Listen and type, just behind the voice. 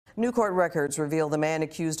New court records reveal the man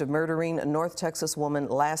accused of murdering a North Texas woman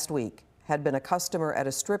last week had been a customer at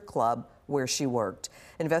a strip club where she worked.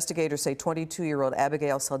 Investigators say 22-year-old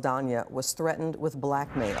Abigail Saldana was threatened with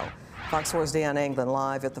blackmail. Fox 4's Dion Anglin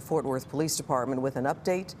live at the Fort Worth Police Department with an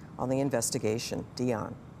update on the investigation.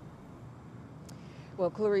 Dion. Well,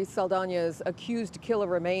 Clarice Saldana's accused killer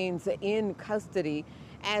remains in custody.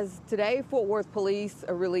 As today, Fort Worth police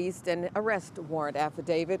released an arrest warrant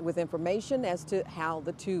affidavit with information as to how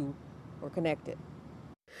the two were connected.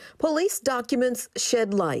 Police documents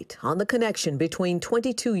shed light on the connection between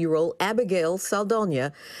 22-year-old Abigail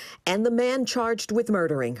Saldana and the man charged with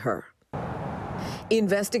murdering her.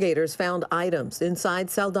 Investigators found items inside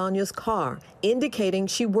Saldana's car indicating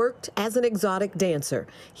she worked as an exotic dancer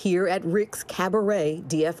here at Rick's Cabaret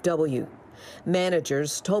DFW.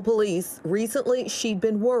 Managers told police recently she'd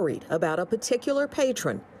been worried about a particular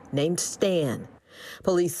patron named Stan.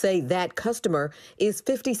 Police say that customer is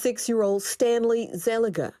 56-year-old Stanley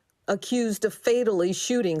Zeliga, accused of fatally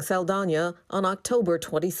shooting Saldana on October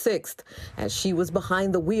 26th as she was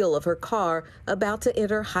behind the wheel of her car about to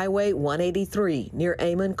enter Highway 183 near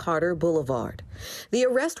Amon Carter Boulevard. The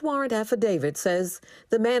arrest warrant affidavit says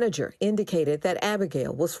the manager indicated that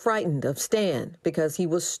Abigail was frightened of Stan because he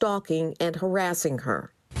was stalking and harassing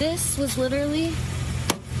her. This was literally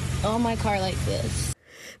on my car like this.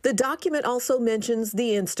 The document also mentions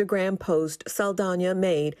the Instagram post Saldana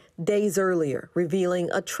made days earlier, revealing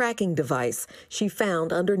a tracking device she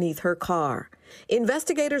found underneath her car.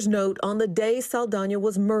 Investigators note on the day Saldana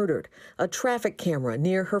was murdered, a traffic camera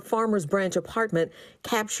near her Farmers Branch apartment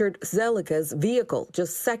captured Zeliga's vehicle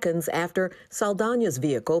just seconds after Saldana's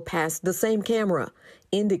vehicle passed the same camera,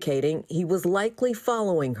 indicating he was likely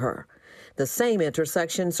following her. The same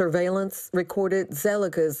intersection surveillance recorded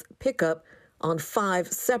Zeliga's pickup on 5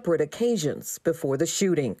 separate occasions before the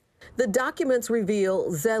shooting. The documents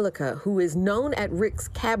reveal Zeliga, who is known at Rick's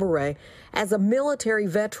Cabaret as a military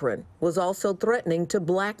veteran, was also threatening to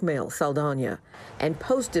blackmail Saldana and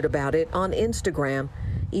posted about it on Instagram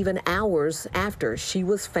even hours after she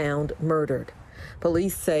was found murdered.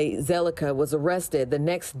 Police say Zeliga was arrested the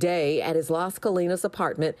next day at his Las Colinas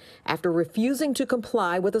apartment after refusing to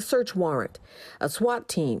comply with a search warrant. A SWAT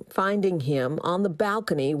team finding him on the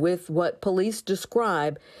balcony with what police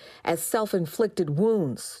describe as self-inflicted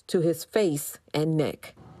wounds to his face and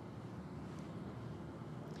neck.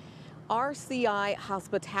 RCI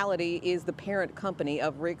Hospitality is the parent company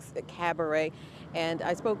of Rick's Cabaret, and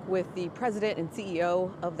I spoke with the president and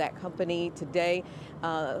CEO of that company today,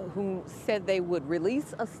 who said they would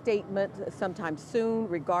release a statement sometime soon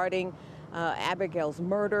regarding Abigail's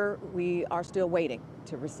murder. We are still waiting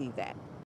to receive that.